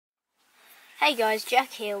Hey guys,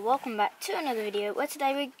 Jack here. Welcome back to another video where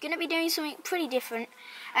today we're going to be doing something pretty different.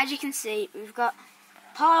 As you can see, we've got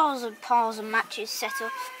piles of matches set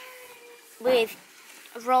up with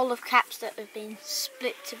a roll of caps that have been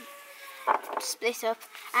split up,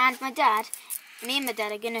 and me and my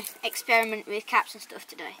dad are going to experiment with caps and stuff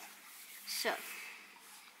today. So,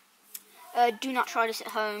 do not try this at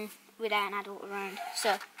home without an adult around.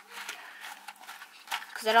 So,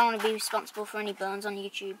 because I don't want to be responsible for any burns on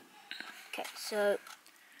YouTube. Okay, so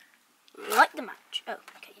light the match. Oh,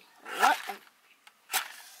 okay, light them.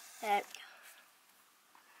 There we go.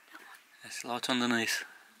 It's light underneath.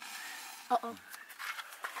 Uh-oh.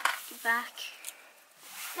 Get back.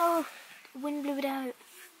 No, the wind blew it out.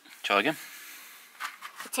 Try again.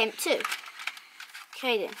 Attempt 2.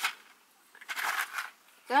 Okay then.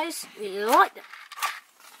 Guys, we light them.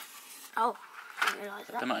 Oh, I didn't realise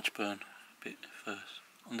that. The match burn a bit first.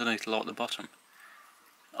 Underneath, light the bottom.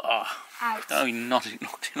 Oh, out. oh, you knocked it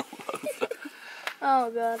all over. Oh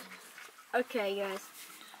god. Okay guys.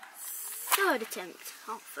 Third attempt.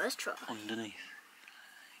 Oh, first try. Underneath.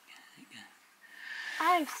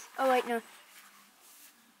 Out. Oh wait, no.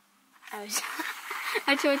 Out.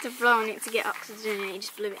 I tried to blow on it to get oxygen and it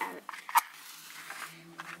just blew it out.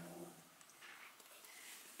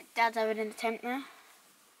 Dad's having an attempt now.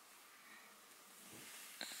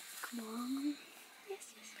 Come on.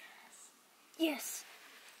 Yes, yes, yes. Yes.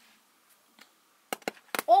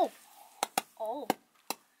 Oh! Oh!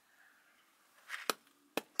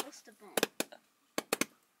 Cluster bomb.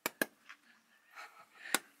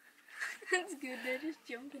 That's good, they're just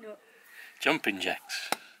jumping up. Jumping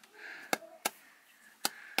jacks.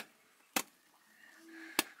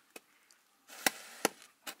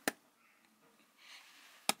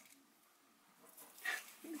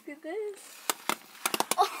 Look at this.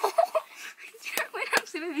 Oh! It went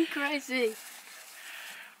absolutely crazy.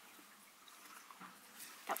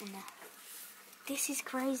 That one there. This is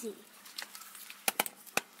crazy.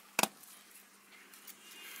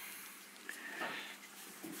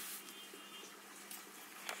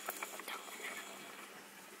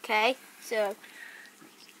 Okay, so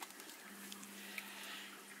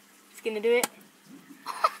it's gonna do it.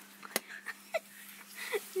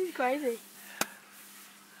 This is crazy.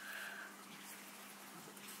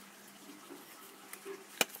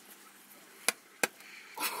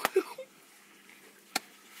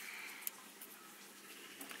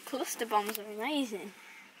 Cluster bombs are amazing.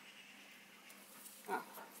 Oh,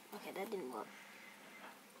 okay, that didn't work.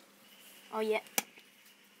 Oh yeah.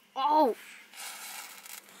 Oh!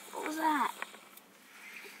 What was that?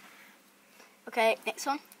 Okay, next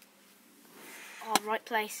one. Oh, right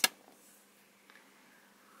place.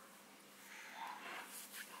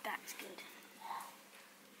 That's good.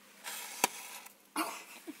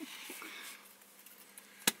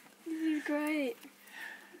 This is great.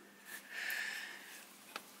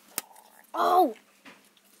 Oh!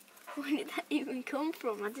 Where did that even come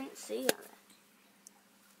from? I didn't see that.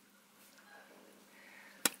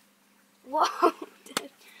 Whoa!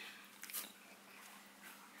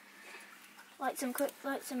 Light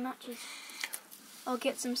some matches. I'll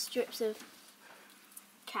get some strips of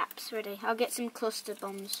caps ready. I'll get some cluster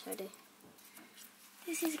bombs ready.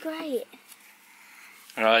 This is great.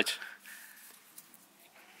 Right.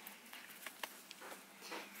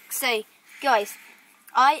 So, guys,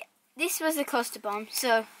 this was a cluster bomb,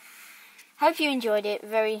 so hope you enjoyed it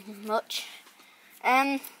very much.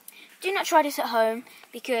 Do not try this at home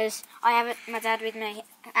because I have my dad with me,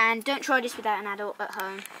 and don't try this without an adult at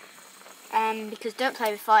home. Because don't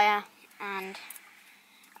play with fire, and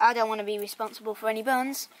I don't want to be responsible for any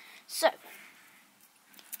burns. So,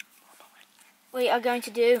 we are going to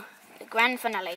do the grand finale.